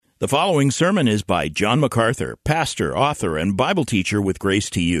The following sermon is by John MacArthur, pastor, author, and Bible teacher with Grace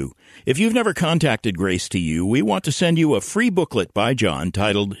to You. If you've never contacted Grace to You, we want to send you a free booklet by John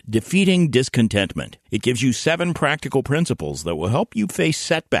titled Defeating Discontentment. It gives you 7 practical principles that will help you face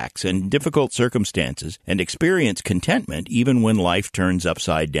setbacks and difficult circumstances and experience contentment even when life turns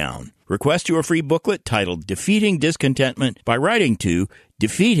upside down. Request your free booklet titled Defeating Discontentment by writing to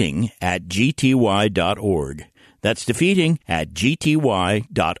defeating@gty.org. That's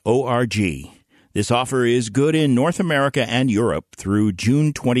defeating@gty.org. This offer is good in North America and Europe through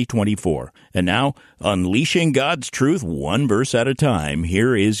June 2024. And now, unleashing God's truth one verse at a time,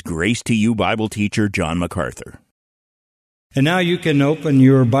 here is Grace to You Bible teacher John MacArthur. And now you can open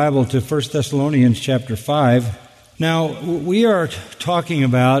your Bible to 1 Thessalonians chapter 5. Now, we are talking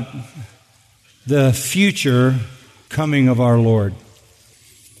about the future coming of our Lord.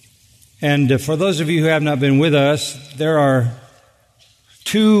 And for those of you who have not been with us, there are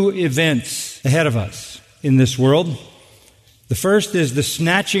 2 events ahead of us in this world. The first is the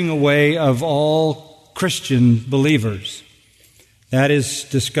snatching away of all Christian believers. That is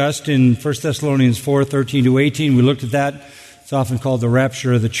discussed in 1 Thessalonians 4:13-18. We looked at that. It's often called the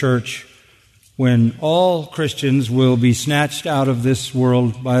rapture of the church, when all Christians will be snatched out of this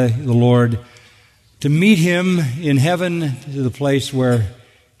world by the Lord to meet Him in heaven, to the place where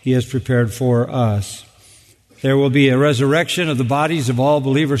He has prepared for us. There will be a resurrection of the bodies of all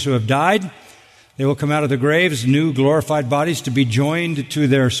believers who have died. They will come out of the graves, new glorified bodies, to be joined to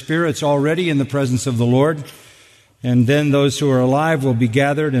their spirits already in the presence of the Lord. And then those who are alive will be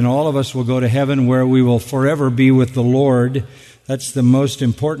gathered, and all of us will go to heaven, where we will forever be with the Lord. That's the most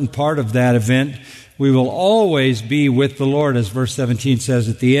important part of that event. We will always be with the Lord, as verse 17 says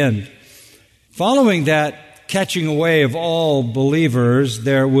at the end. Following that catching away of all believers,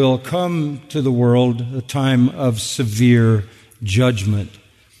 there will come to the world a time of severe judgment.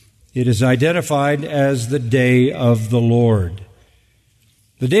 It is identified as the day of the Lord.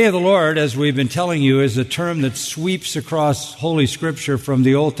 The day of the Lord, as we've been telling you, is a term that sweeps across Holy Scripture from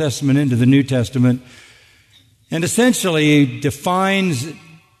the Old Testament into the New Testament, and essentially defines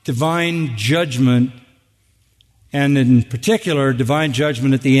divine judgment, and in particular, divine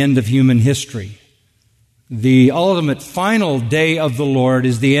judgment at the end of human history. The ultimate final day of the Lord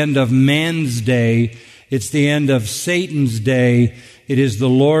is the end of man's day. It's the end of Satan's day. It is the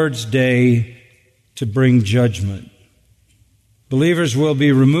Lord's day to bring judgment. Believers will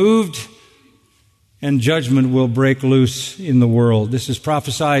be removed, and judgment will break loose in the world. This is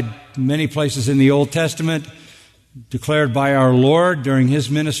prophesied many places in the Old Testament, declared by our Lord during His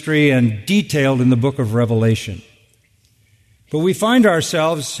ministry, and detailed in the book of Revelation. But we find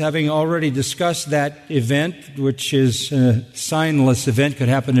ourselves, having already discussed that event, which is a signless event, could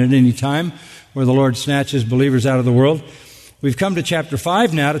happen at any time, where the Lord snatches believers out of the world. We've come to chapter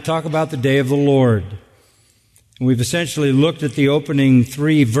 5 now to talk about the day of the Lord. And we've essentially looked at the opening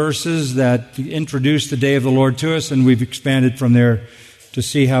 3 verses that introduce the day of the Lord to us, and we've expanded from there to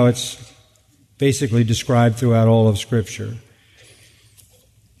see how it's basically described throughout all of Scripture.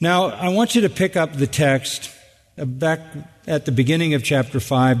 Now, I want you to pick up the text back at the beginning of chapter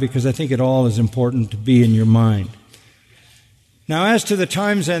 5, because I think it all is important to be in your mind. Now, as to the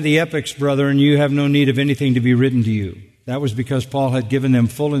times and the epochs, brethren, you have no need of anything to be written to you. That was because Paul had given them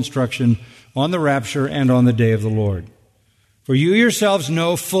full instruction on the rapture and on the day of the Lord. For you yourselves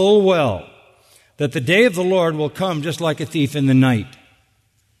know full well that the day of the Lord will come just like a thief in the night.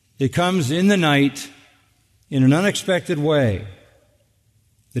 It comes in the night in an unexpected way.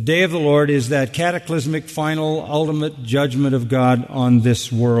 The day of the Lord is that cataclysmic, final, ultimate judgment of God on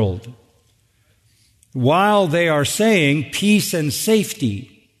this world. While they are saying peace and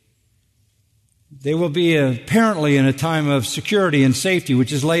safety, they will be apparently in a time of security and safety,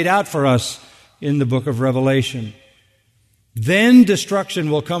 which is laid out for us in the book of Revelation. Then destruction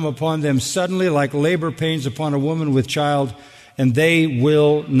will come upon them suddenly, like labor pains upon a woman with child, and they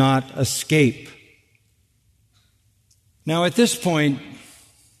will not escape. Now, at this point,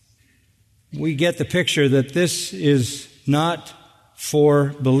 we get the picture that this is not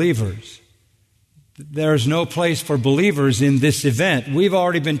for believers. There's no place for believers in this event. We've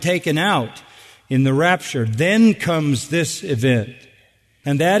already been taken out in the rapture. Then comes this event.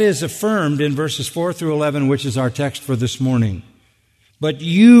 And that is affirmed in verses 4 through 11, which is our text for this morning. But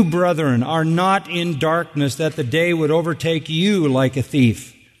you, brethren, are not in darkness, that the day would overtake you like a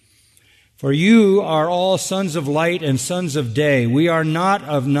thief. For you are all sons of light and sons of day. We are not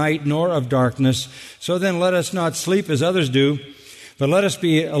of night nor of darkness. So then let us not sleep as others do, but let us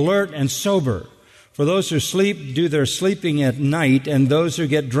be alert and sober. For those who sleep do their sleeping at night, and those who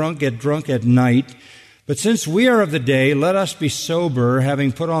get drunk at night. But since we are of the day, let us be sober,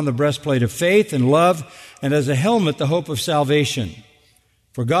 having put on the breastplate of faith and love, and as a helmet the hope of salvation.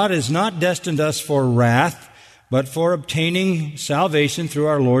 For God has not destined us for wrath, but for obtaining salvation through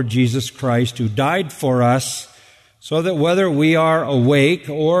our Lord Jesus Christ, who died for us, so that whether we are awake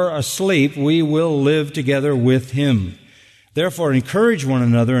or asleep, we will live together with Him. Therefore, encourage one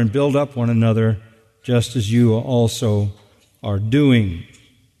another and build up one another, just as you also are doing.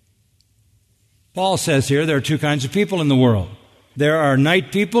 Paul says here there are two kinds of people in the world. There are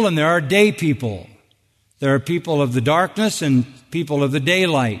night people and there are day people. There are people of the darkness and people of the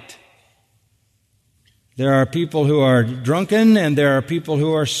daylight. There are people who are drunken and there are people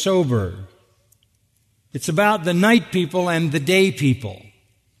who are sober. It's about the night people and the day people.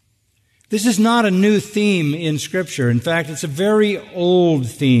 This is not a new theme in Scripture. In fact, it's a very old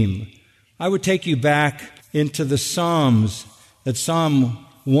theme. I would take you back into the Psalms, at Psalm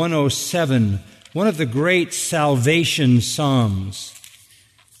 107, one of the great salvation psalms.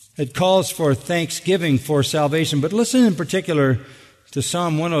 It calls for thanksgiving for salvation. But listen in particular to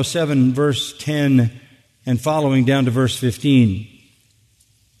Psalm 107, verse 10 and following down to verse 15.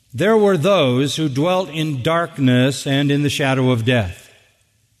 There were those who dwelt in darkness and in the shadow of death,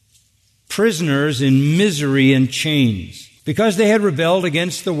 prisoners in misery and chains, because they had rebelled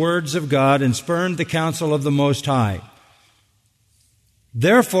against the words of God and spurned the counsel of the Most High.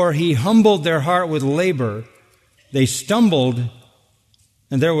 Therefore He humbled their heart with labor. They stumbled,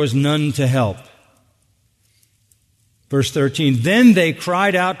 and there was none to help. Verse 13, then they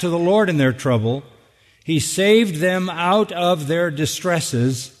cried out to the Lord in their trouble. He saved them out of their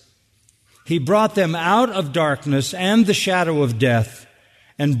distresses. He brought them out of darkness and the shadow of death,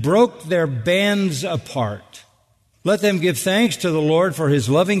 and broke their bands apart. Let them give thanks to the Lord for His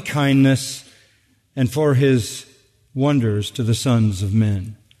loving kindness and for His wonders to the sons of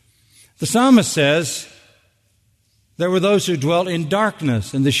men. The psalmist says, there were those who dwelt in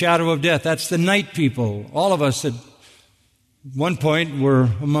darkness and the shadow of death. That's the night people. All of us at one point were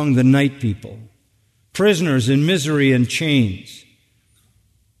among the night people. Prisoners in misery and chains.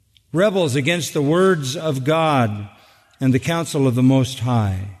 Rebels against the words of God and the counsel of the Most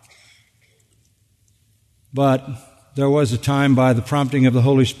High. But there was a time by the prompting of the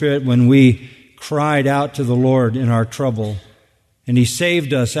Holy Spirit when we cried out to the Lord in our trouble, and He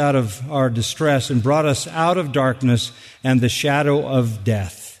saved us out of our distress and brought us out of darkness and the shadow of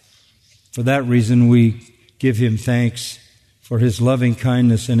death. For that reason, we give Him thanks for His loving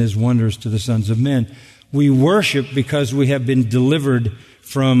kindness and His wonders to the sons of men. We worship because we have been delivered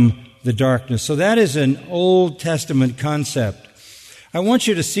from the darkness. So that is an Old Testament concept. I want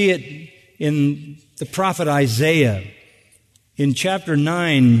you to see it in the prophet Isaiah. In chapter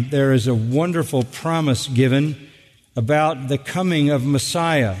 9, there is a wonderful promise given about the coming of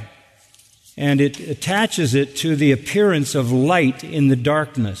Messiah, and it attaches it to the appearance of light in the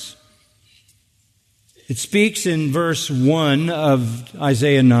darkness. It speaks in verse 1 of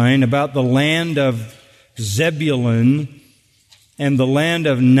Isaiah 9 about the land of Zebulun and the land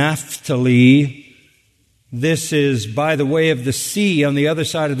of Naphtali. This is by the way of the sea on the other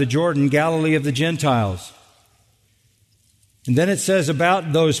side of the Jordan, Galilee of the Gentiles. And then it says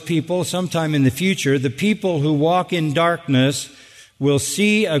about those people, sometime in the future, the people who walk in darkness will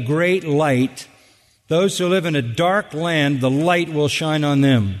see a great light. Those who live in a dark land, the light will shine on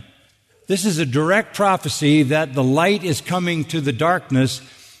them. This is a direct prophecy that the light is coming to the darkness,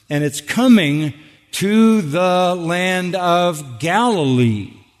 and it's coming to the land of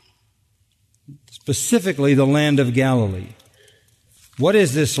Galilee, specifically the land of Galilee. What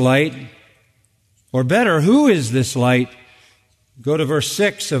is this light? Or better, who is this light? Go to verse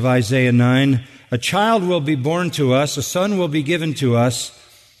 6 of Isaiah 9. A child will be born to us, a son will be given to us,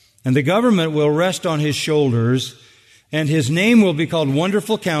 and the government will rest on His shoulders, and His name will be called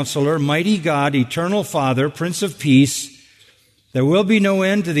Wonderful Counselor, Mighty God, Eternal Father, Prince of Peace. There will be no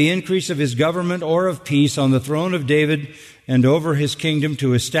end to the increase of His government or of peace on the throne of David and over His kingdom,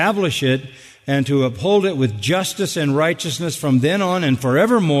 to establish it and to uphold it with justice and righteousness from then on and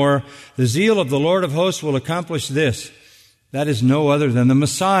forevermore. The zeal of the Lord of hosts will accomplish this. That is no other than the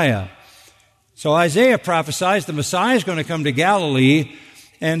Messiah. So Isaiah prophesies the Messiah is going to come to Galilee,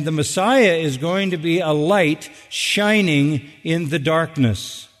 and the Messiah is going to be a light shining in the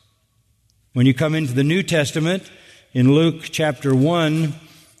darkness. When you come into the New Testament, in Luke chapter 1,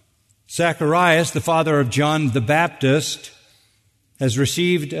 Zacharias, the father of John the Baptist, has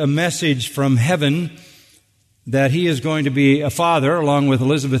received a message from heaven that he is going to be a father, along with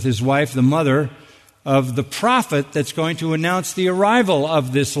Elizabeth, his wife, the mother of the prophet that's going to announce the arrival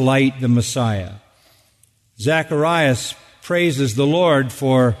of this light, the Messiah. Zacharias praises the Lord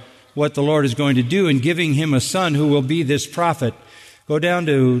for what the Lord is going to do in giving him a son who will be this prophet. Go down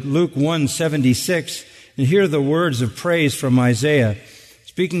to Luke 1:76 and hear the words of praise from Isaiah.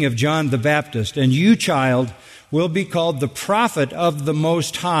 Speaking of John the Baptist, "And you, child, will be called the prophet of the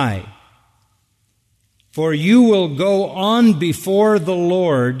Most High. For you will go on before the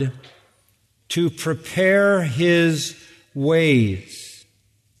Lord to prepare his ways,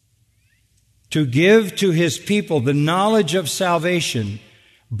 to give to his people the knowledge of salvation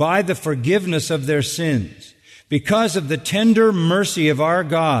by the forgiveness of their sins, because of the tender mercy of our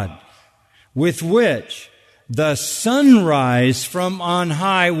God, with which the sunrise from on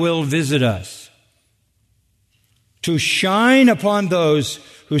high will visit us, to shine upon those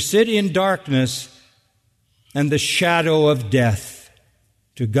who sit in darkness and the shadow of death,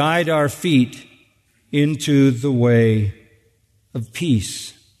 to guide our feet into the way of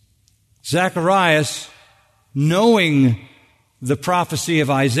peace." Zacharias, knowing the prophecy of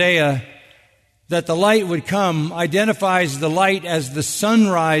Isaiah that the light would come, identifies the light as the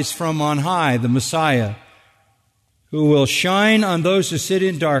sunrise from on high, the Messiah, who will shine on those who sit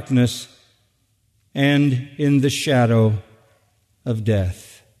in darkness and in the shadow of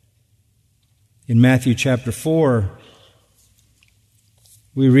death. In Matthew chapter 4,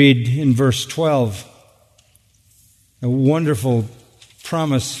 we read in verse 12, a wonderful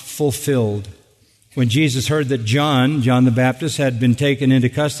promise fulfilled. When Jesus heard that John the Baptist, had been taken into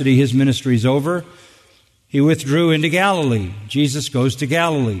custody, his ministry is over, he withdrew into Galilee. Jesus goes to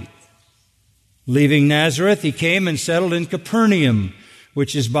Galilee. Leaving Nazareth, he came and settled in Capernaum,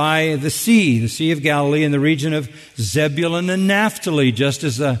 which is by the Sea of Galilee, in the region of Zebulun and Naphtali, just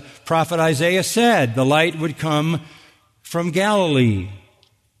as the prophet Isaiah said, the light would come from Galilee.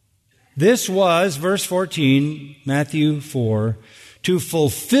 This was, verse 14, Matthew 4, to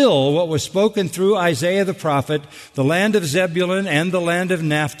fulfill what was spoken through Isaiah the prophet, the land of Zebulun and the land of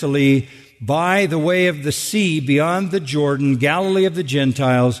Naphtali, by the way of the sea beyond the Jordan, Galilee of the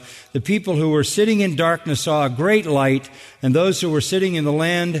Gentiles. The people who were sitting in darkness saw a great light, and those who were sitting in the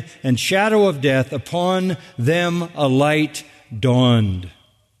land and shadow of death, upon them a light dawned.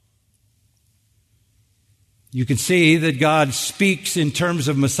 You can see that God speaks in terms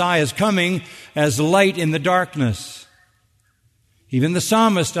of Messiah's coming as light in the darkness. Even the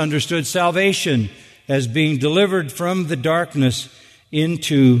psalmist understood salvation as being delivered from the darkness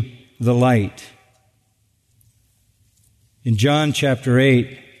into the light. In John chapter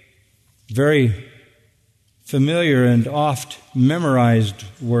 8, very familiar and oft memorized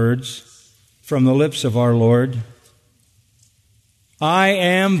words from the lips of our Lord. "I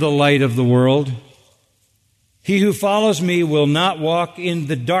am the light of the world. He who follows me will not walk in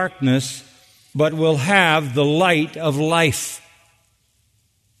the darkness, but will have the light of life."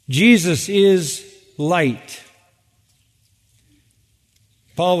 Jesus is light.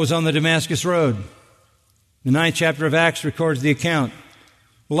 Paul was on the Damascus Road. The 9th chapter of Acts records the account.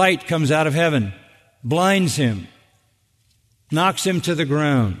 Light comes out of heaven, blinds him, knocks him to the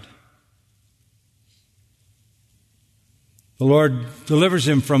ground. The Lord delivers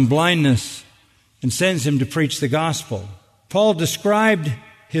him from blindness and sends him to preach the gospel. Paul described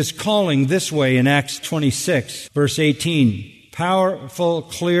his calling this way in Acts 26, verse 18. Powerful,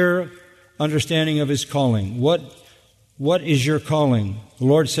 clear understanding of his calling. What is your calling? The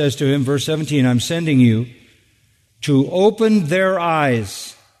Lord says to him, verse 17, "I'm sending you to open their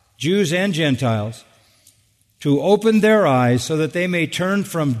eyes," Jews and Gentiles, "to open their eyes so that they may turn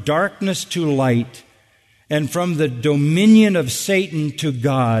from darkness to light and from the dominion of Satan to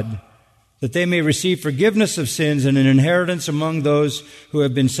God, that they may receive forgiveness of sins and an inheritance among those who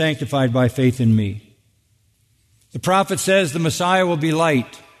have been sanctified by faith in me." The prophet says the Messiah will be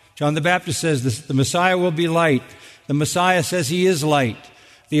light. John the Baptist says the Messiah will be light. The Messiah says he is light.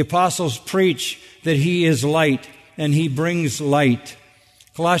 The apostles preach that he is light, and he brings light.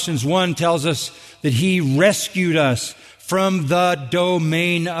 Colossians 1 tells us that he rescued us from the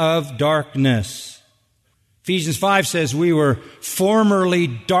domain of darkness. Ephesians 5 says we were formerly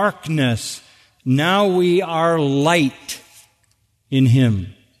darkness, now we are light in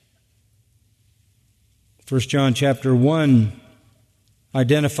him. 1 John chapter 1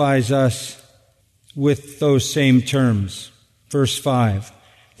 identifies us with those same terms. Verse 5,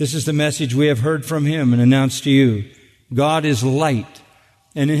 "This is the message we have heard from him and announced to you. God is light,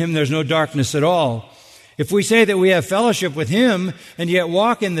 and in him there's no darkness at all. If we say that we have fellowship with him and yet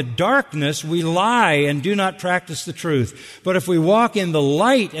walk in the darkness, we lie and do not practice the truth. But if we walk in the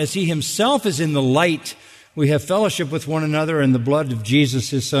light as he himself is in the light, we have fellowship with one another, and the blood of Jesus,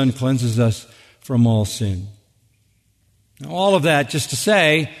 his Son, cleanses us from all sin." Now, all of that just to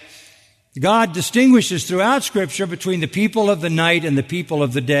say God distinguishes throughout Scripture between the people of the night and the people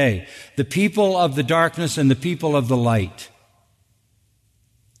of the day, the people of the darkness and the people of the light.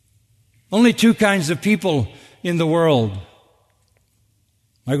 Only two kinds of people in the world.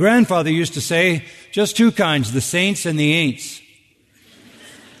 My grandfather used to say, just two kinds, the saints and the ain'ts.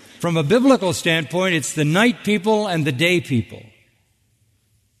 From a biblical standpoint, it's the night people and the day people.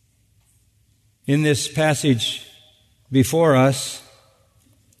 In this passage before us,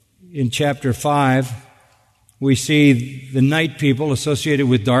 in chapter 5, we see the night people associated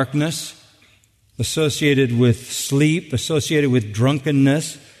with darkness, associated with sleep, associated with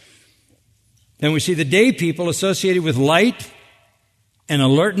drunkenness. Then we see the day people associated with light and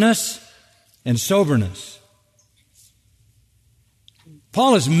alertness and soberness.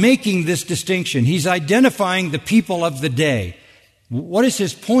 Paul is making this distinction. He's identifying the people of the day. What is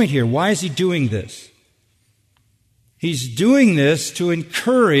his point here? Why is he doing this? He's doing this to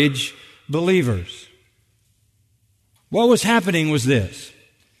encourage believers. What was happening was this.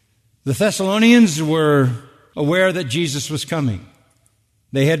 The Thessalonians were aware that Jesus was coming.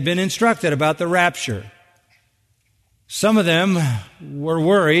 They had been instructed about the rapture. Some of them were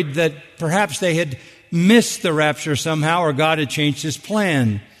worried that perhaps they had missed the rapture somehow, or God had changed His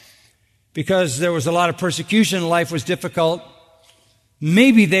plan. Because there was a lot of persecution, life was difficult.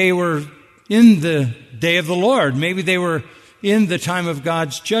 Maybe they were in the day of the Lord. Maybe they were in the time of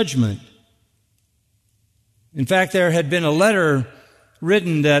God's judgment. In fact, there had been a letter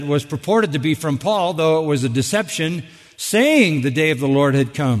written that was purported to be from Paul, though it was a deception, saying the day of the Lord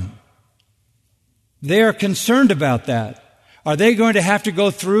had come. They are concerned about that. Are they going to have to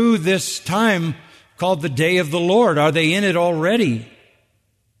go through this time called the day of the Lord? Are they in it already?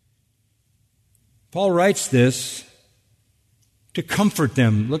 Paul writes this to comfort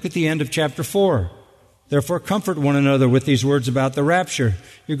them. Look at the end of chapter 4. Therefore, comfort one another with these words about the rapture.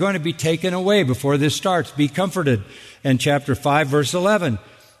 You're going to be taken away before this starts. Be comforted. And chapter 5, verse 11.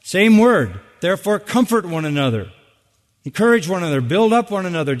 Same word. Therefore, comfort one another. Encourage one another. Build up one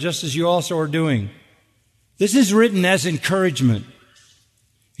another, just as you also are doing. This is written as encouragement.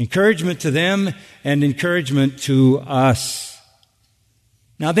 Encouragement to them and encouragement to us.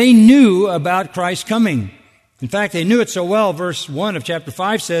 Now, they knew about Christ's coming. In fact, they knew it so well. Verse 1 of chapter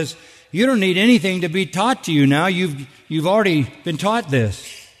 5 says, you don't need anything to be taught to you now. You've already been taught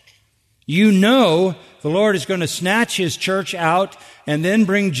this. You know the Lord is going to snatch His church out and then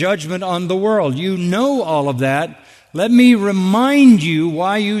bring judgment on the world. You know all of that. Let me remind you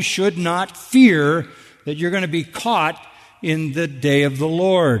why you should not fear that you're going to be caught in the day of the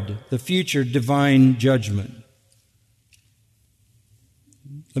Lord, the future divine judgment.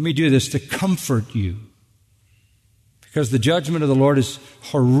 Let me do this to comfort you, because the judgment of the Lord is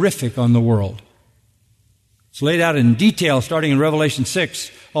horrific on the world. It's laid out in detail starting in Revelation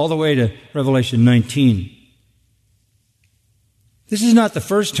 6 all the way to Revelation 19. This is not the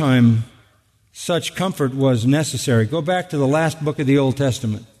first time such comfort was necessary. Go back to the last book of the Old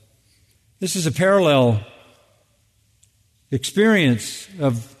Testament. This is a parallel experience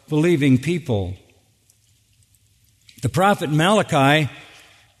of believing people. The prophet Malachi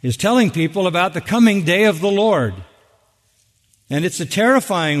is telling people about the coming day of the Lord. And it's a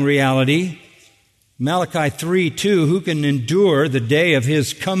terrifying reality. Malachi 3:2, who can endure the day of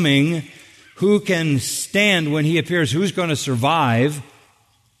His coming? Who can stand when He appears? Who's going to survive?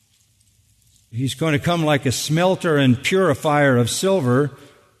 He's going to come like a smelter and purifier of silver.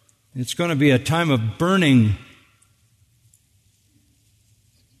 It's going to be a time of burning.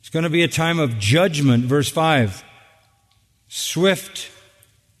 It's going to be a time of judgment. Verse 5. Swift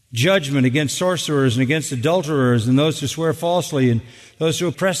judgment against sorcerers and against adulterers and those who swear falsely and those who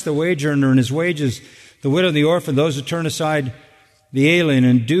oppress the wage earner and his wages, the widow and the orphan, those who turn aside the alien.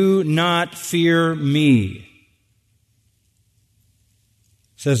 And do not fear me,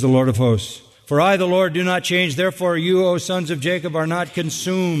 says the Lord of hosts. For I, the Lord, do not change. Therefore you, O sons of Jacob, are not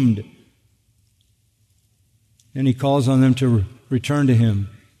consumed. And He calls on them to return to Him.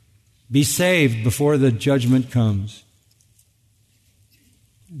 Be saved before the judgment comes.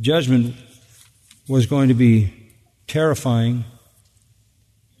 Judgment was going to be terrifying,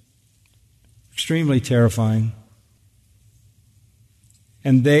 extremely terrifying,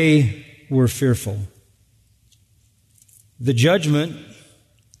 and they were fearful. The judgment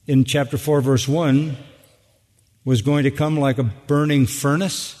in chapter 4, verse 1 was going to come like a burning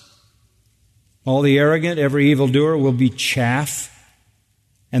furnace. All the arrogant, every evildoer will be chaff,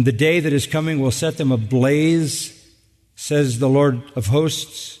 and the day that is coming will set them ablaze, says the Lord of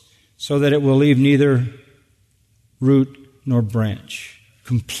hosts, so that it will leave neither root nor branch.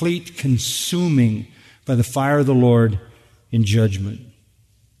 Complete consuming by the fire of the Lord in judgment.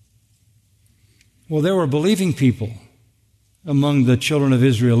 Well, there were believing people among the children of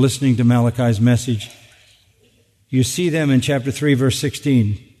Israel listening to Malachi's message. You see them in chapter 3, verse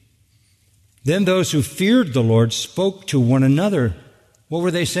 16. Then those who feared the Lord spoke to one another. What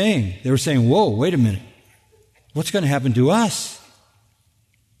were they saying? They were saying, whoa, wait a minute. What's going to happen to us?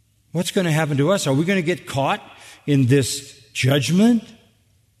 What's going to happen to us? Are we going to get caught in this judgment?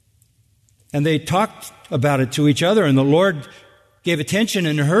 And they talked about it to each other, and the Lord gave attention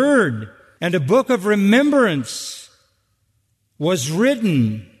and heard. And a book of remembrance was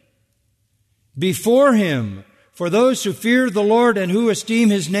written before him for those who fear the Lord and who esteem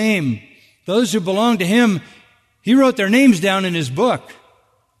his name. Those who belong to him, he wrote their names down in his book.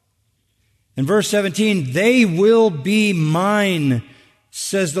 In verse 17, they will be mine,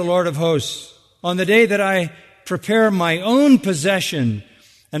 says the Lord of hosts, on the day that I prepare my own possession,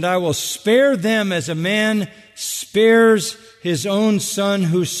 and I will spare them as a man spares his own son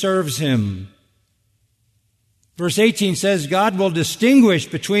who serves him. Verse 18 says, God will distinguish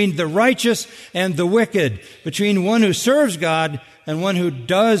between the righteous and the wicked, between one who serves God and one who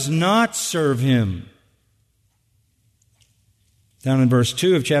does not serve him. Down in verse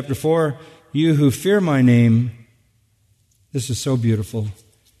 2 of chapter 4, you who fear my name, this is so beautiful,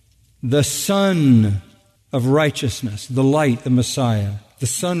 the Son of righteousness, the light, the Messiah, the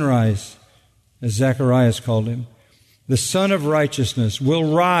sunrise, as Zacharias called him, the Son of righteousness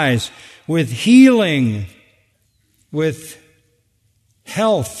will rise with healing, with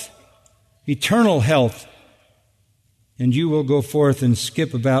health, eternal health, and you will go forth and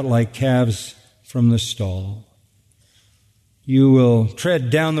skip about like calves from the stall. You will tread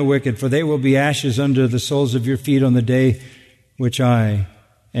down the wicked, for they will be ashes under the soles of your feet on the day which I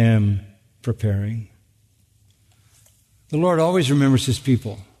am preparing. The Lord always remembers his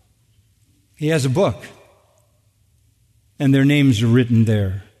people. He has a book, and their names are written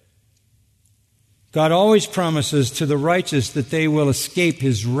there. God always promises to the righteous that they will escape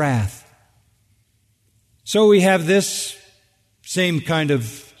his wrath. So we have this same kind of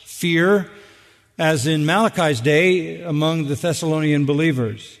fear as in Malachi's day among the Thessalonian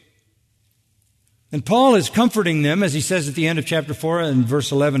believers. And Paul is comforting them, as he says at the end of chapter 4 and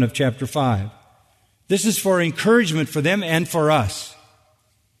verse 11 of chapter 5. This is for encouragement for them and for us.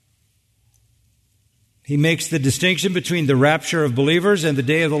 He makes the distinction between the rapture of believers and the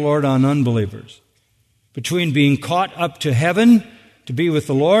day of the Lord on unbelievers, between being caught up to heaven to be with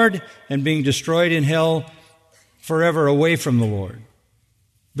the Lord and being destroyed in hell forever away from the Lord,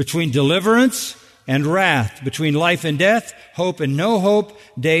 between deliverance and wrath, between life and death, hope and no hope,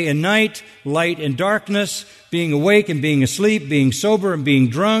 day and night, light and darkness, being awake and being asleep, being sober and being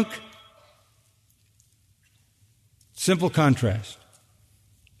drunk. Simple contrast.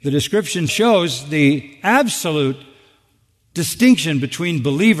 The description shows the absolute distinction between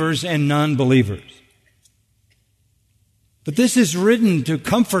believers and non-believers. But this is written to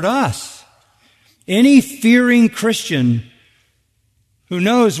comfort us. Any fearing Christian who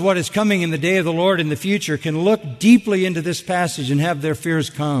knows what is coming in the day of the Lord in the future can look deeply into this passage and have their fears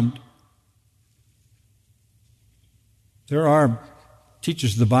calmed. There are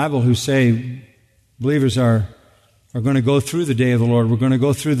teachers of the Bible who say believers are going to go through the day of the Lord. We're going to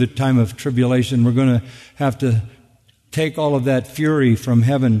go through the time of tribulation. We're going to have to take all of that fury from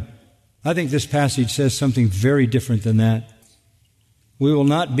heaven. I think this passage says something very different than that. We will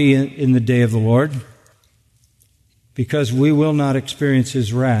not be in the day of the Lord because we will not experience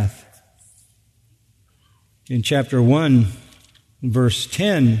his wrath. In chapter 1, verse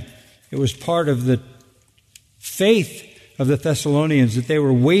 10, it was part of the faith of the Thessalonians that they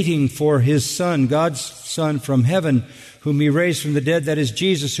were waiting for his Son, God's Son from heaven, whom he raised from the dead, that is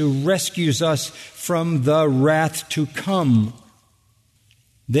Jesus, who rescues us from the wrath to come.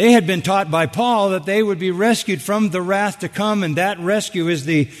 They had been taught by Paul that they would be rescued from the wrath to come, and that rescue is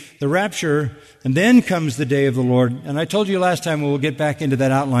the rapture, and then comes the day of the Lord. And I told you last time, we'll get back into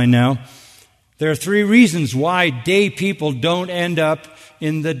that outline now. There are 3 reasons why day people don't end up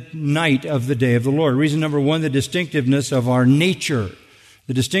in the night of the day of the Lord. Reason number 1, the distinctiveness of our nature.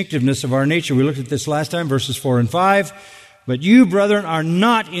 The distinctiveness of our nature. We looked at this last time, verses 4 and 5. But you, brethren, are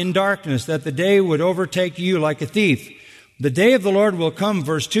not in darkness, that the day would overtake you like a thief. The day of the Lord will come,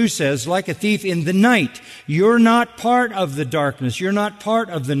 verse 2 says, like a thief in the night. You're not part of the darkness. You're not part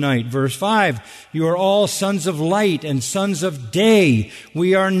of the night. Verse 5, you are all sons of light and sons of day.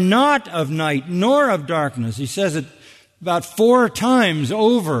 We are not of night nor of darkness. He says it about 4 times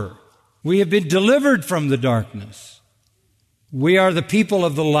over. We have been delivered from the darkness. We are the people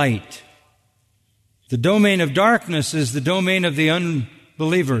of the light. The domain of darkness is the domain of the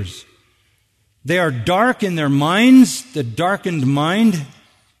unbelievers. They are dark in their minds, the darkened mind,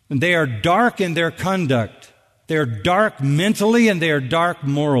 And they are dark in their conduct. They are dark mentally and they are dark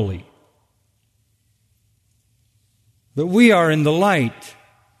morally. But we are in the light.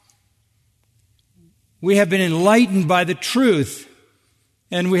 We have been enlightened by the truth,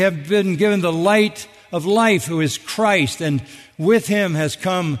 and we have been given the light of life, who is Christ, and with Him has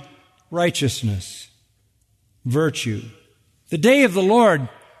come righteousness, virtue. The day of the Lord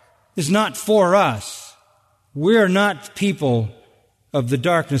is not for us. We are not people of the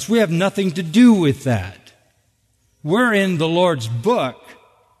darkness. We have nothing to do with that. We're in the Lord's book,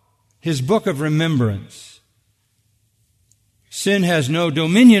 His book of remembrance. Sin has no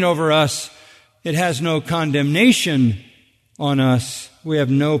dominion over us. It has no condemnation on us. We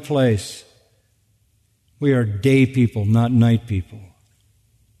have no place. We are day people, not night people.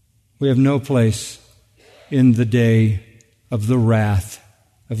 We have no place in the day of the wrath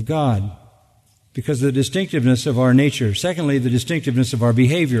of God because of the distinctiveness of our nature. Secondly, the distinctiveness of our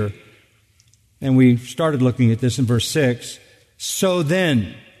behavior. And we started looking at this in verse 6. So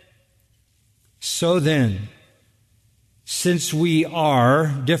then, since we are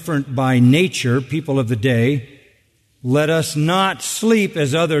different by nature, people of the day, let us not sleep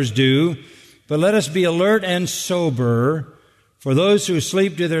as others do, but let us be alert and sober. For those who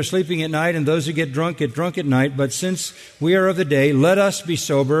sleep do their sleeping at night, and those who get drunk at night. But since we are of the day, let us be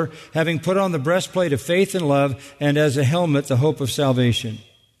sober, having put on the breastplate of faith and love, and as a helmet the hope of salvation.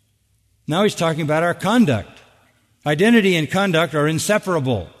 Now he's talking about our conduct. Identity and conduct are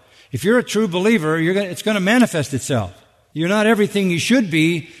inseparable. If you're a true believer, it's going to manifest itself. You're not everything you should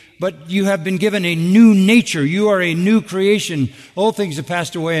be, but you have been given a new nature. You are a new creation. Old things have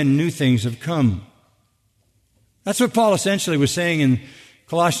passed away and new things have come. That's what Paul essentially was saying in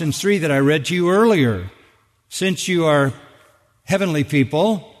Colossians 3 that I read to you earlier. Since you are heavenly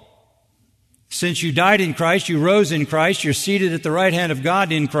people, since you died in Christ, you rose in Christ, you're seated at the right hand of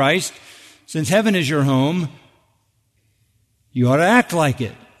God in Christ, since heaven is your home, you ought to act like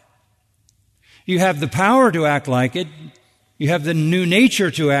it. You have the power to act like it. You have the new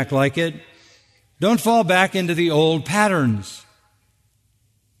nature to act like it. Don't fall back into the old patterns.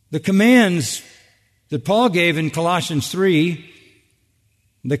 The commands that Paul gave in Colossians 3,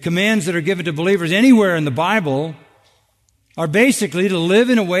 the commands that are given to believers anywhere in the Bible, are basically to live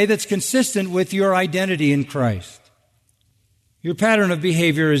in a way that's consistent with your identity in Christ. Your pattern of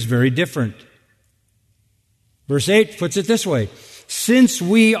behavior is very different. Verse 8 puts it this way: since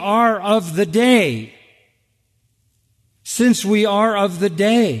we are of the day. Since we are of the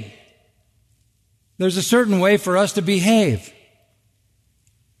day. There's a certain way for us to behave.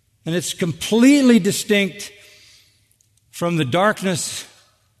 And it's completely distinct from the darkness,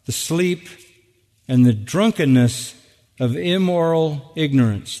 the sleep, and the drunkenness of immoral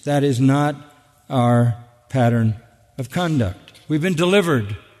ignorance. That is not our pattern of conduct. We've been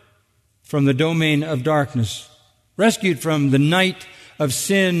delivered from the domain of darkness, rescued from the night of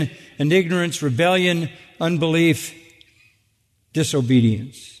sin and ignorance, rebellion, unbelief,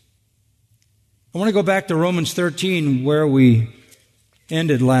 disobedience. I want to go back to Romans 13, where we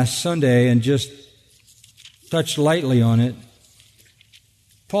ended last Sunday, and just touch lightly on it.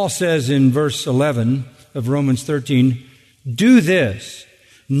 Paul says in verse 11 of Romans 13, do this,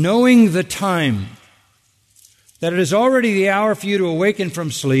 knowing the time, that it is already the hour for you to awaken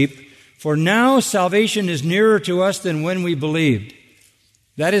from sleep, for now salvation is nearer to us than when we believed.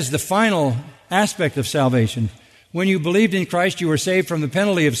 That is the final aspect of salvation. When you believed in Christ, you were saved from the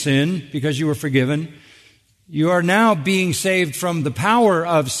penalty of sin because you were forgiven. You are now being saved from the power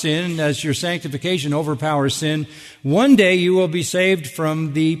of sin as your sanctification overpowers sin. One day you will be saved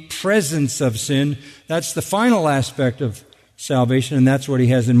from the presence of sin. That's the final aspect of salvation, and that's what he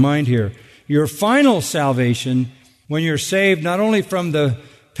has in mind here. Your final salvation, when you're saved not only from the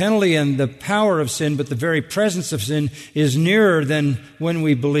penalty and the power of sin, but the very presence of sin, is nearer than when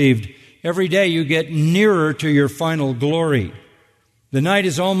we believed. Every day you get nearer to your final glory. The night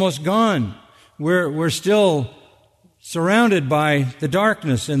is almost gone. We're still surrounded by the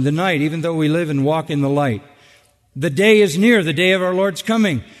darkness and the night, even though we live and walk in the light. The day is near, the day of our Lord's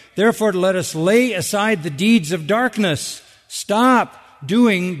coming. Therefore, let us lay aside the deeds of darkness. Stop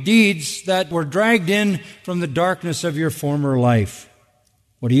doing deeds that were dragged in from the darkness of your former life.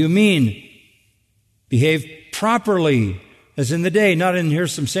 What do you mean? Behave properly as in the day, not in,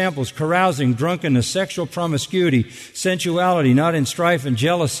 here's some samples, carousing, drunkenness, sexual promiscuity, sensuality, not in strife and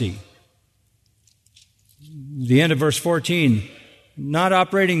jealousy. The end of verse 14, not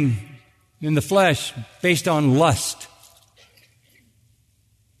operating in the flesh based on lust.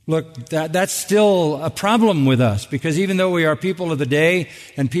 Look, that's still a problem with us, because even though we are people of the day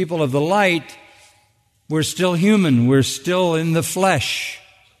and people of the light, we're still human. We're still in the flesh.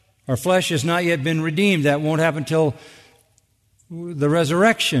 Our flesh has not yet been redeemed. That won't happen till the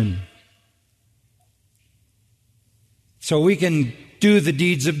resurrection. So we can do the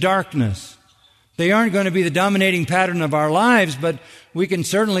deeds of darkness. They aren't going to be the dominating pattern of our lives, but we can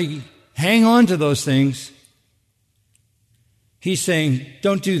certainly hang on to those things. He's saying,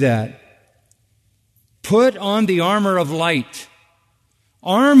 don't do that. Put on the armor of light.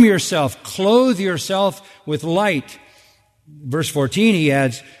 Arm yourself, clothe yourself with light. Verse 14, he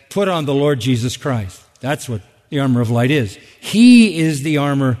adds, put on the Lord Jesus Christ. That's what the armor of light is. He is the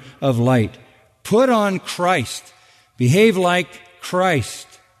armor of light. Put on Christ. Behave like Christ.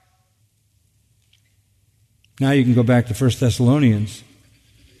 Now you can go back to 1 Thessalonians.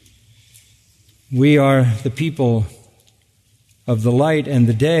 We are the people of the light and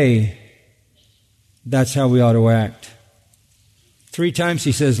the day. That's how we ought to act. 3 times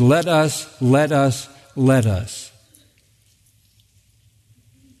he says, let us, let us, let us.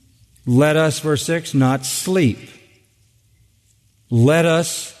 Let us, verse 6, not sleep. Let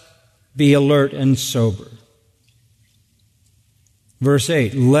us be alert and sober. Verse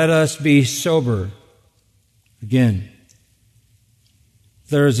 8, let us be sober. Again,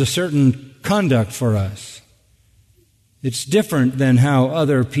 there is a certain conduct for us. It's different than how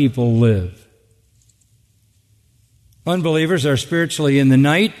other people live. Unbelievers are spiritually in the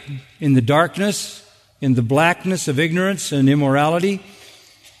night, in the darkness, in the blackness of ignorance and immorality.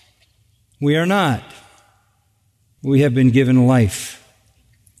 We are not. We have been given life,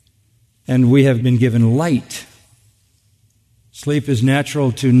 and we have been given light. Sleep is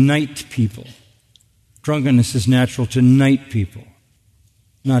natural to night people. Drunkenness is natural to night people,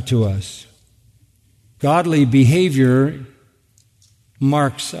 not to us. Godly behavior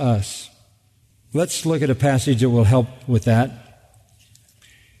marks us. Let's look at a passage that will help with that.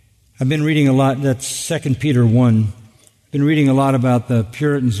 I've been reading a lot, that's 2 Peter 1. I've been reading a lot about the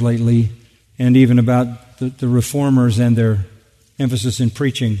Puritans lately, and even about the Reformers and their emphasis in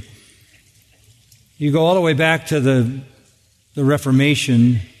preaching. You go all the way back to the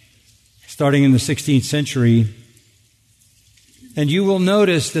Reformation, starting in the 16th century, and you will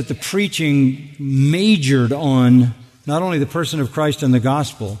notice that the preaching majored on not only the person of Christ and the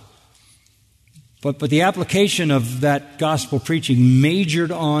gospel, but the application of that gospel preaching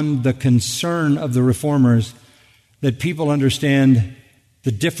majored on the concern of the Reformers that people understand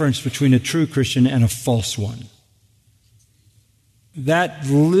the difference between a true Christian and a false one. That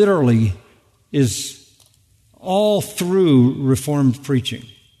literally is all through Reformed preaching.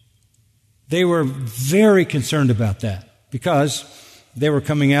 They were very concerned about that because they were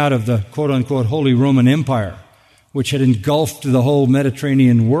coming out of the quote-unquote Holy Roman Empire, which had engulfed the whole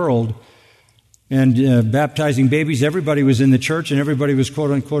Mediterranean world, and baptizing babies. Everybody was in the church and everybody was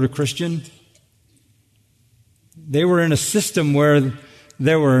quote-unquote a Christian. They were in a system where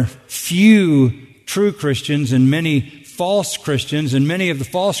there were few true Christians and many false Christians, and many of the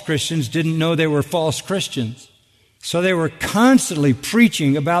false Christians didn't know they were false Christians. So they were constantly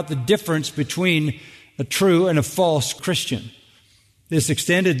preaching about the difference between a true and a false Christian. This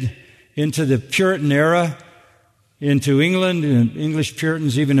extended into the Puritan era, into England, and English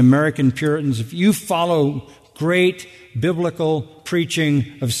Puritans, even American Puritans. If you follow great biblical preaching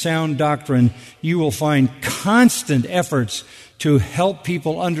of sound doctrine, you will find constant efforts to help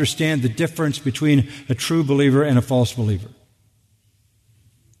people understand the difference between a true believer and a false believer,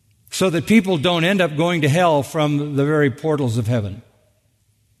 so that people don't end up going to hell from the very portals of heaven.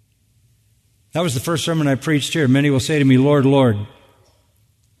 That was the first sermon I preached here. Many will say to me, Lord, Lord.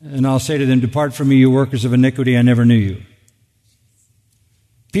 And I'll say to them, depart from me, you workers of iniquity, I never knew you.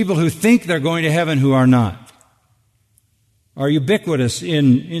 People who think they're going to heaven who are not are ubiquitous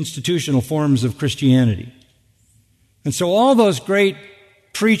in institutional forms of Christianity. And so all those great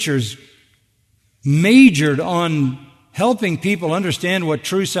preachers majored on helping people understand what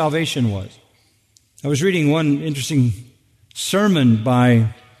true salvation was. I was reading one interesting sermon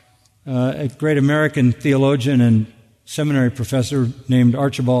by a great American theologian and seminary professor named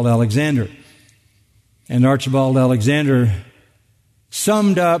Archibald Alexander. And Archibald Alexander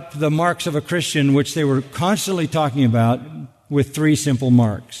summed up the marks of a Christian, which they were constantly talking about, with 3 simple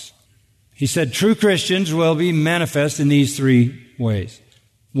marks. He said, true Christians will be manifest in these 3 ways.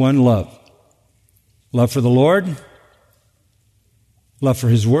 1, love. Love for the Lord, love for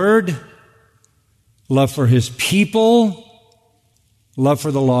His Word, love for His people, love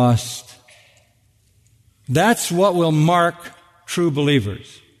for the lost. That's what will mark true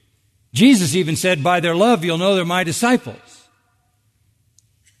believers. Jesus even said, by their love you'll know they're my disciples.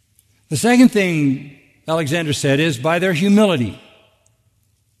 The second thing Alexander said is by their humility.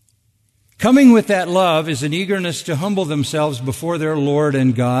 Coming with that love is an eagerness to humble themselves before their Lord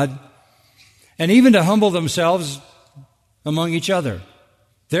and God, and even to humble themselves among each other.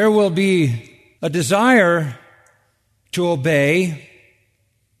 There will be a desire to obey,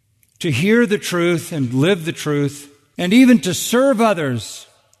 to hear the truth and live the truth, and even to serve others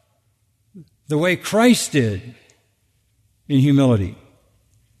the way Christ did in humility.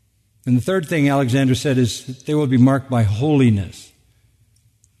 And the third thing Alexander said is that they will be marked by holiness.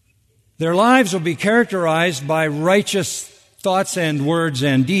 Their lives will be characterized by righteous thoughts and words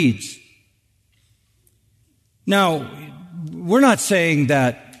and deeds. Now, we're not saying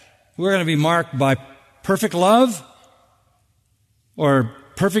that we're going to be marked by perfect love or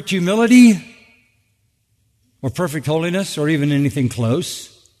perfect humility or perfect holiness or even anything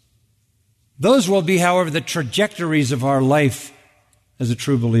close. Those will be, however, the trajectories of our life as a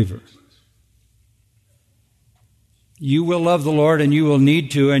true believer. You will love the Lord, and you will need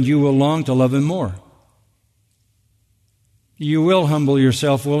to, and you will long to love Him more. You will humble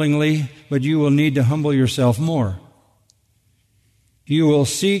yourself willingly, but you will need to humble yourself more. You will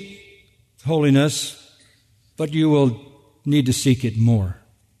seek holiness, but you will need to seek it more,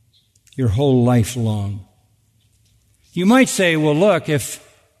 your whole life long. You might say, well, look, if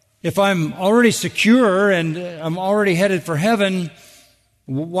I'm already secure and I'm already headed for heaven,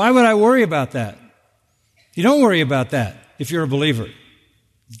 why would I worry about that? You don't worry about that if you're a believer.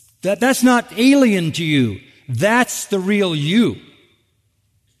 That's not alien to you. That's the real you.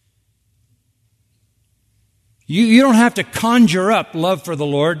 You don't have to conjure up love for the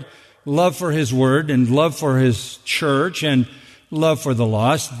Lord, love for His Word, and love for His church, and love for the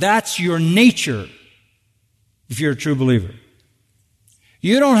lost. That's your nature if you're a true believer.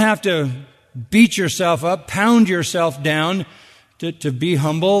 You don't have to beat yourself up, pound yourself down to be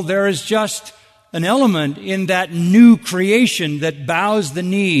humble. There is just an element in that new creation that bows the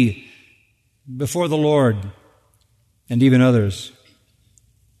knee before the Lord and even others.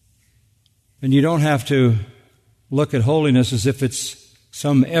 And you don't have to look at holiness as if it's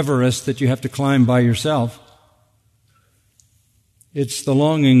some Everest that you have to climb by yourself. It's the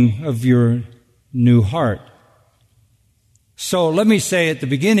longing of your new heart. So let me say at the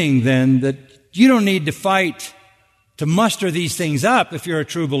beginning then that you don't need to fight to muster these things up if you're a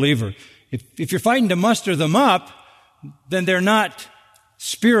true believer. If you're fighting to muster them up, then they're not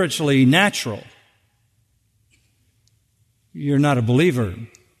spiritually natural. You're not a believer.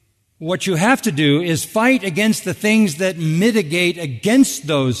 What you have to do is fight against the things that mitigate against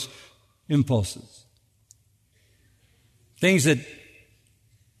those impulses. Things that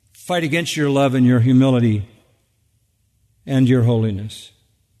fight against your love and your humility and your holiness.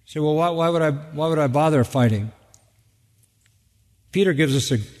 You say, well, why would I bother fighting? Peter gives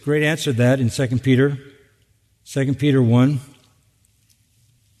us a great answer to that in 2 Peter 1,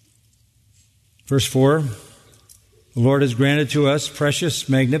 verse 4. The Lord has granted to us precious,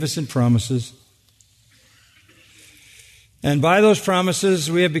 magnificent promises. And by those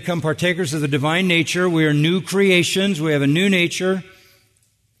promises, we have become partakers of the divine nature. We are new creations. We have a new nature.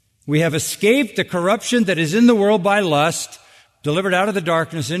 We have escaped the corruption that is in the world by lust, delivered out of the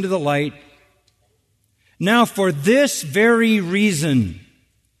darkness into the light. Now, for this very reason,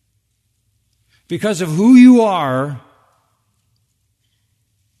 because of who you are,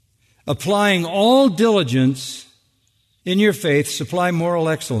 applying all diligence in your faith, supply moral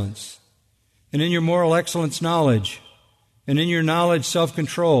excellence, and in your moral excellence, knowledge, and in your knowledge,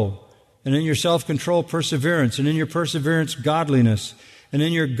 self-control, and in your self-control, perseverance, and in your perseverance, godliness, and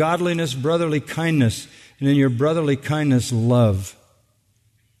in your godliness, brotherly kindness, and in your brotherly kindness, love.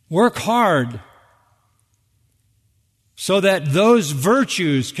 Work hard so that those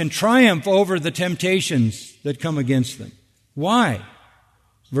virtues can triumph over the temptations that come against them. Why?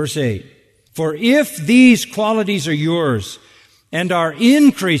 Verse 8. For if these qualities are yours and are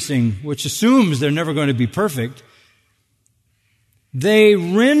increasing, which assumes they're never going to be perfect, they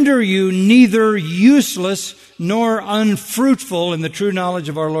render you neither useless nor unfruitful in the true knowledge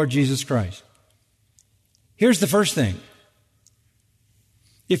of our Lord Jesus Christ. Here's the first thing.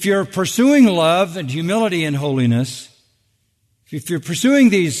 If you're pursuing love and humility and holiness, if you're pursuing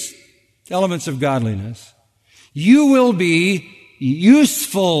these elements of godliness, you will be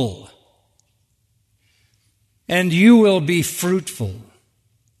useful and you will be fruitful.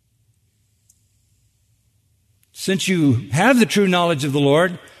 Since you have the true knowledge of the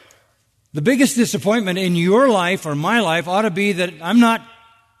Lord, the biggest disappointment in your life or my life ought to be that I'm not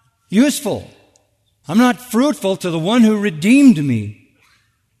useful. I'm not fruitful to the one who redeemed me.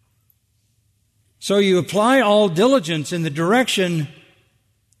 So you apply all diligence in the direction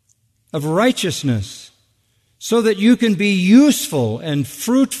of righteousness so that you can be useful and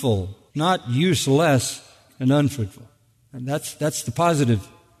fruitful not useless and unfruitful. And that's the positive.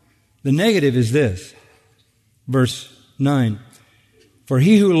 The negative is this. Verse 9. For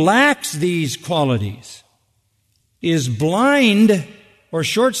he who lacks these qualities is blind or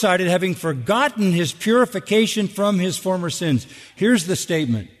short-sighted, having forgotten his purification from his former sins. Here's the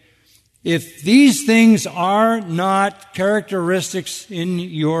statement. If these things are not characteristics in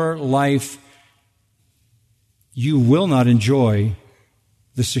your life, you will not enjoy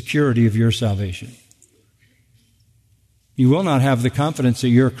the security of your salvation. You will not have the confidence that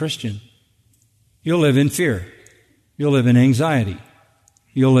you're a Christian. You'll live in fear. You'll live in anxiety.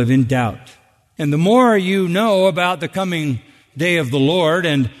 You'll live in doubt. And the more you know about the coming day of the Lord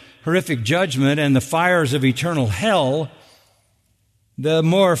and horrific judgment and the fires of eternal hell, the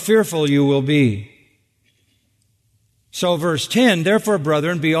more fearful you will be. So verse 10, therefore,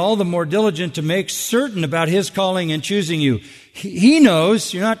 brethren, be all the more diligent to make certain about His calling and choosing you. He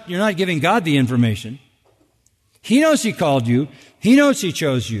knows, you're not giving God the information. He knows He called you. He knows He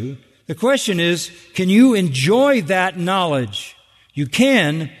chose you. The question is, can you enjoy that knowledge? You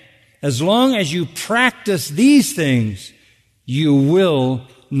can, as long as you practice these things, you will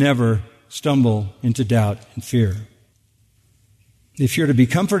never stumble into doubt and fear. If you're to be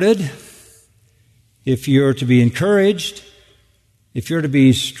comforted, if you're to be encouraged, if you're to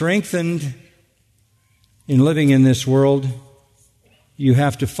be strengthened in living in this world, you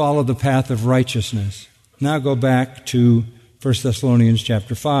have to follow the path of righteousness. Now go back to 1 Thessalonians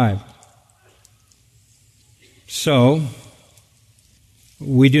chapter 5. So,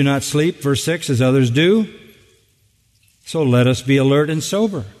 we do not sleep, verse 6, as others do. So let us be alert and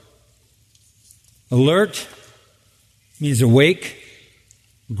sober. Alert means awake.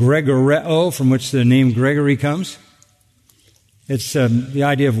 Gregoreo, from which the name Gregory comes. It's the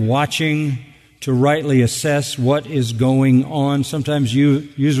idea of watching to rightly assess what is going on, sometimes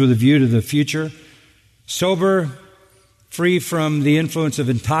used with a view to the future. Sober, free from the influence of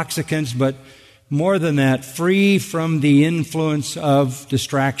intoxicants, but more than that, free from the influence of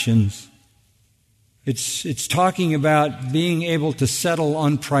distractions. It's talking about being able to settle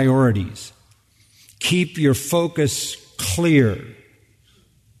on priorities. Keep your focus clear.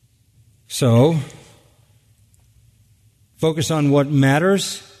 So, focus on what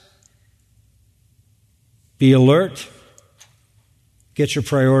matters. Be alert. Get your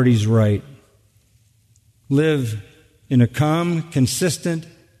priorities right. Live in a calm, consistent,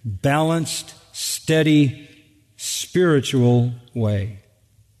 balanced, steady, spiritual way.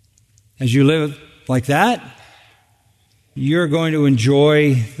 As you live like that, you're going to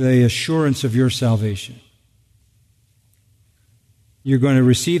enjoy the assurance of your salvation. You're going to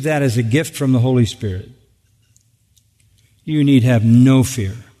receive that as a gift from the Holy Spirit. You need have no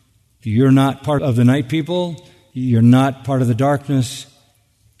fear. You're not part of the night people. You're not part of the darkness.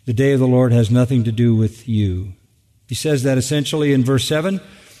 The day of the Lord has nothing to do with you. He says that essentially in verse 7.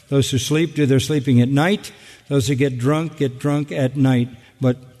 Those who sleep do their sleeping at night. Those who get drunk at night.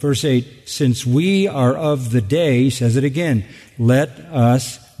 But verse 8, since we are of the day, he says it again, let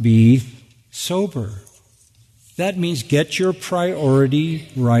us be sober. That means get your priority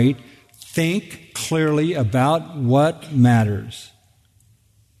right. Think clearly about what matters.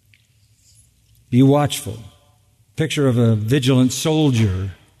 Be watchful. Picture of a vigilant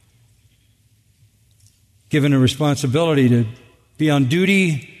soldier given a responsibility to be on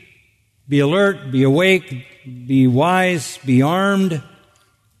duty, be alert, be awake, be wise, be armed.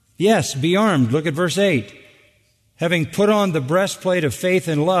 Yes, be armed. Look at verse 8. Having put on the breastplate of faith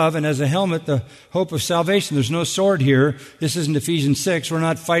and love, and as a helmet, the hope of salvation. There's no sword here. This isn't Ephesians 6. We're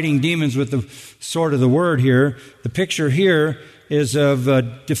not fighting demons with the sword of the word here. The picture here is of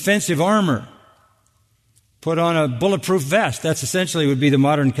defensive armor. Put on a bulletproof vest. That's essentially would be the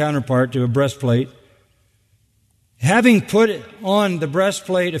modern counterpart to a breastplate. Having put on the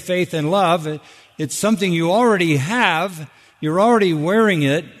breastplate of faith and love, it's something you already have. You're already wearing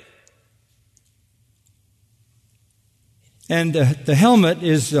it. And the helmet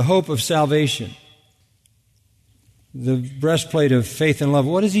is the hope of salvation. The breastplate of faith and love.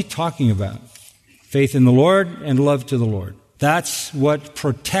 What is he talking about? Faith in the Lord and love to the Lord. That's what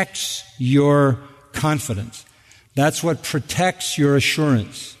protects your confidence. That's what protects your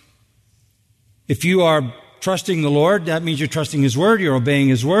assurance. If you are trusting the Lord, that means you're trusting His Word, you're obeying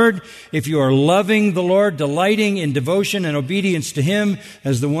His Word. If you are loving the Lord, delighting in devotion and obedience to Him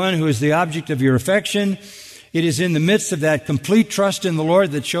as the one who is the object of your affection, it is in the midst of that complete trust in the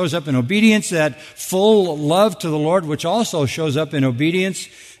Lord that shows up in obedience, that full love to the Lord, which also shows up in obedience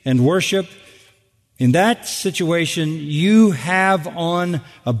and worship. In that situation, you have on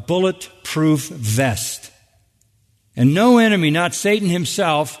a bulletproof vest. And no enemy, not Satan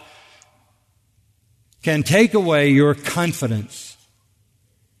himself, can take away your confidence,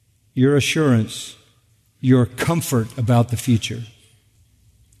 your assurance, your comfort about the future.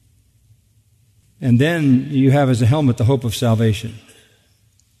 And then you have as a helmet the hope of salvation.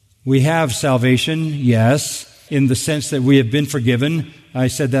 We have salvation, yes, in the sense that we have been forgiven. I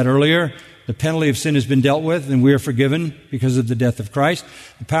said that earlier. The penalty of sin has been dealt with, and we are forgiven because of the death of Christ.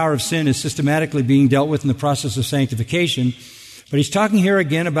 The power of sin is systematically being dealt with in the process of sanctification. But he's talking here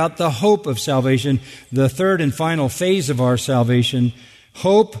again about the hope of salvation, the third and final phase of our salvation.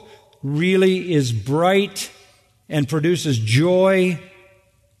 Hope really is bright and produces joy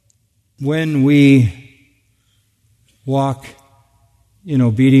when we walk in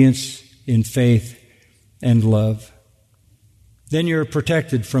obedience, in faith, and love. Then you're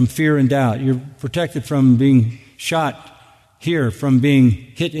protected from fear and doubt. You're protected from being shot here, from being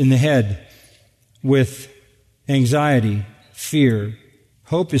hit in the head with anxiety, fear.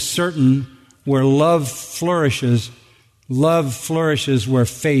 Hope is certain where love flourishes. Love flourishes where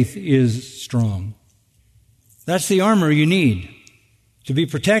faith is strong. That's the armor you need to be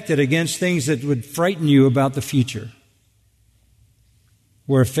protected against things that would frighten you about the future.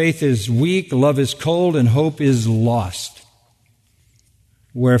 Where faith is weak, love is cold, and hope is lost.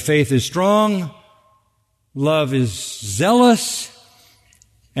 Where faith is strong, love is zealous,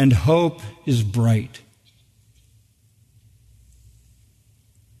 and hope is bright.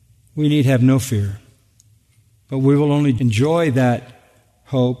 We need have no fear, but we will only enjoy that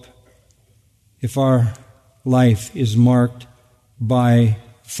hope if our life is marked by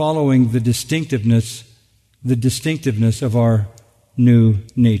following the distinctiveness of our new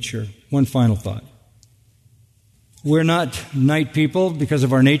nature. One final thought. We're not night people because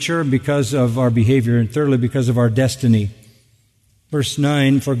of our nature, because of our behavior, and thirdly, because of our destiny. Verse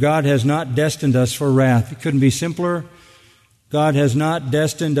 9, for God has not destined us for wrath. It couldn't be simpler. God has not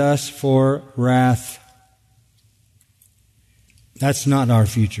destined us for wrath. That's not our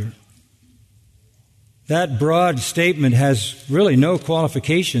future. That broad statement has really no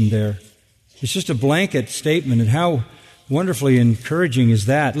qualification there. It's just a blanket statement, and how wonderfully encouraging is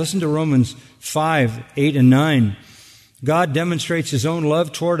that? Listen to Romans 5, 8, and 9. God demonstrates His own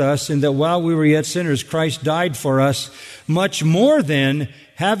love toward us in that while we were yet sinners, Christ died for us. Much more then,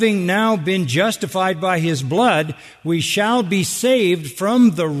 having now been justified by His blood, we shall be saved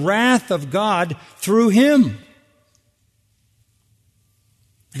from the wrath of God through Him.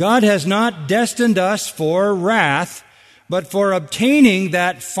 God has not destined us for wrath, but for obtaining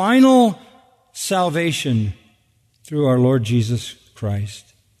that final salvation through our Lord Jesus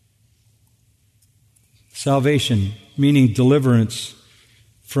Christ. Salvation, meaning deliverance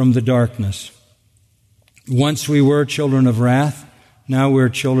from the darkness. Once we were children of wrath, now we're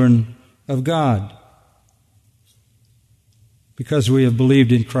children of God because we have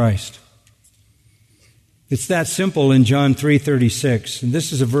believed in Christ. It's that simple in John 3:36, and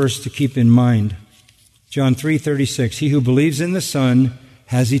this is a verse to keep in mind. John 3:36, he who believes in the Son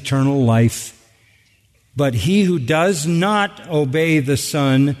has eternal life, but he who does not obey the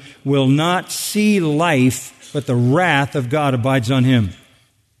Son will not see life, but the wrath of God abides on him.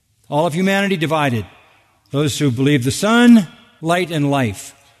 All of humanity divided. Those who believe the Son, light and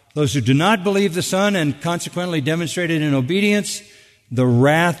life. Those who do not believe the Son and consequently demonstrate it in obedience, the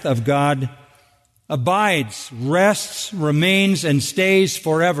wrath of God abides, rests, remains, and stays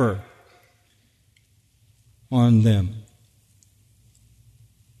forever on them.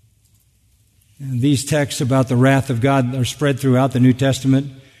 And these texts about the wrath of God are spread throughout the New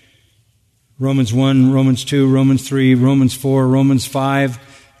Testament. Romans 1, Romans 2, Romans 3, Romans 4, Romans 5,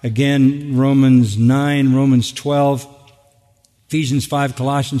 again Romans 9, Romans 12, Ephesians 5,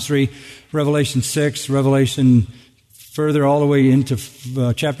 Colossians 3, Revelation 6, Revelation further all the way into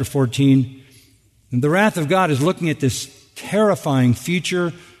chapter 14. And the wrath of God is looking at this terrifying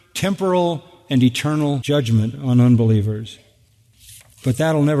future, temporal and eternal judgment on unbelievers. But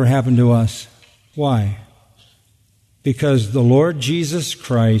that'll never happen to us. Why? Because the Lord Jesus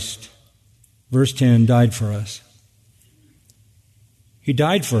Christ, verse 10, died for us. He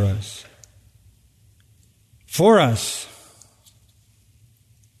died for us. For us.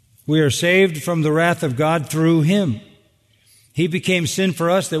 We are saved from the wrath of God through Him. He became sin for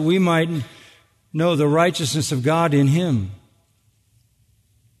us that we might know the righteousness of God in Him,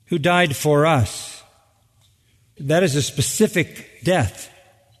 who died for us. That is a specific death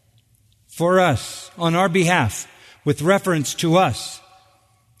for us, on our behalf, with reference to us.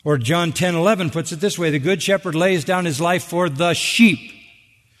 Or John 10:11 puts it this way, the good shepherd lays down his life for the sheep.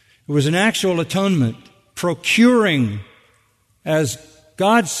 It was an actual atonement, procuring as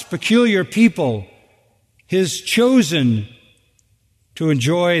God's peculiar people, His chosen, to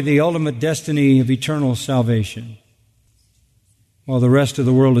enjoy the ultimate destiny of eternal salvation, while the rest of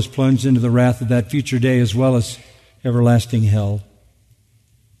the world is plunged into the wrath of that future day as well as everlasting hell.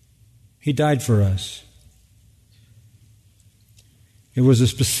 He died for us. It was a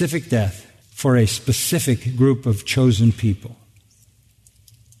specific death for a specific group of chosen people.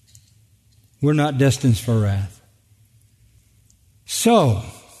 We're not destined for wrath. So,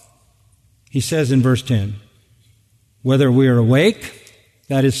 he says in verse 10, whether we are awake,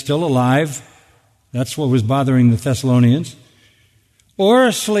 that is still alive, that's what was bothering the Thessalonians, or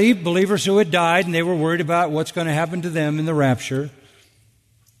asleep, believers who had died and they were worried about what's going to happen to them in the rapture,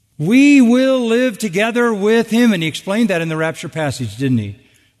 we will live together with Him. And he explained that in the rapture passage, didn't he?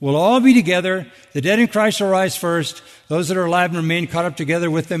 We'll all be together. The dead in Christ will rise first. Those that are alive and remain caught up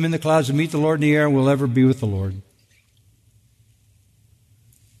together with them in the clouds to meet the Lord in the air and will ever be with the Lord.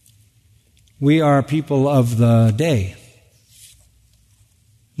 We are people of the day,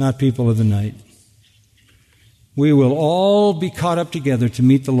 not people of the night. We will all be caught up together to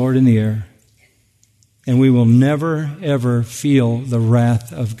meet the Lord in the air, and we will never, ever feel the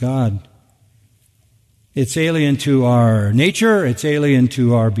wrath of God. It's alien to our nature, it's alien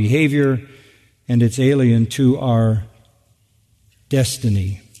to our behavior, and it's alien to our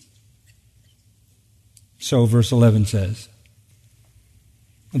destiny. So verse 11 says,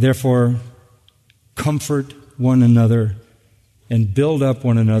 therefore, comfort one another and build up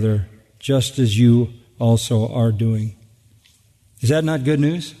one another, just as you also are doing. Is that not good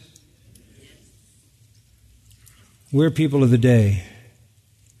news? We're people of the day.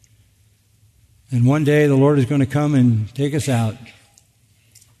 And one day the Lord is going to come and take us out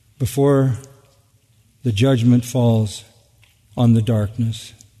before the judgment falls on the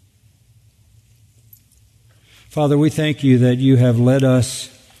darkness. Father, we thank you that you have led us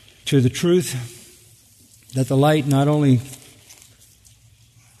to the truth, that the light not only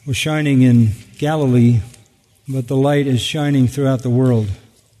was shining in Galilee, but the light is shining throughout the world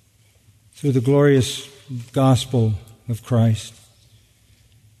through the glorious gospel of Christ.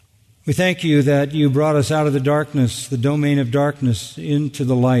 We thank you that you brought us out of the darkness, the domain of darkness, into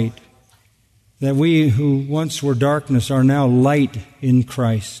the light, that we who once were darkness are now light in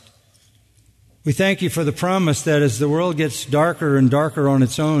Christ. We thank you for the promise that as the world gets darker and darker on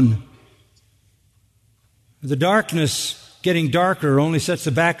its own, the darkness getting darker only sets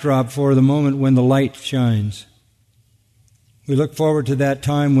the backdrop for the moment when the light shines. We look forward to that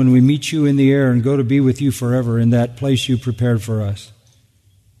time when we meet you in the air and go to be with you forever in that place you prepared for us.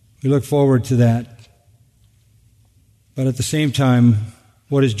 We look forward to that. But at the same time,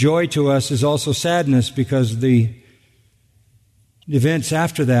 what is joy to us is also sadness, because the events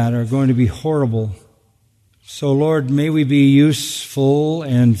after that are going to be horrible. So, Lord, may we be useful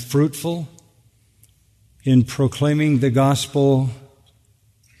and fruitful in proclaiming the gospel,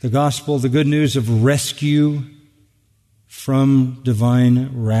 the good news of rescue from divine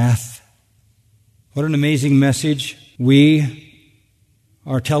wrath. What an amazing message. We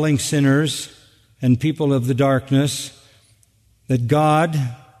are telling sinners and people of the darkness that God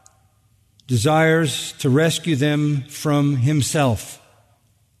desires to rescue them from Himself,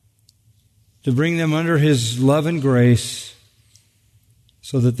 to bring them under His love and grace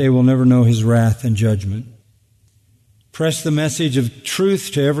so that they will never know His wrath and judgment. Press the message of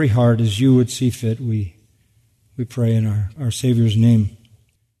truth to every heart as you would see fit, we pray in our Savior's name.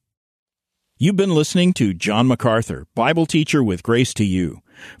 You've been listening to John MacArthur, Bible teacher with Grace to You.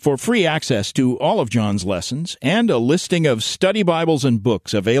 For free access to all of John's lessons and a listing of study Bibles and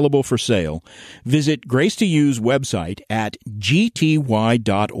books available for sale, visit Grace to You's website at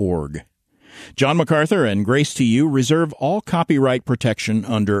gty.org. John MacArthur and Grace to You reserve all copyright protection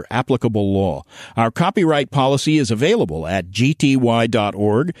under applicable law. Our copyright policy is available at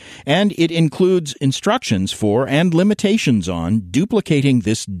gty.org, and it includes instructions for and limitations on duplicating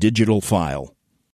this digital file.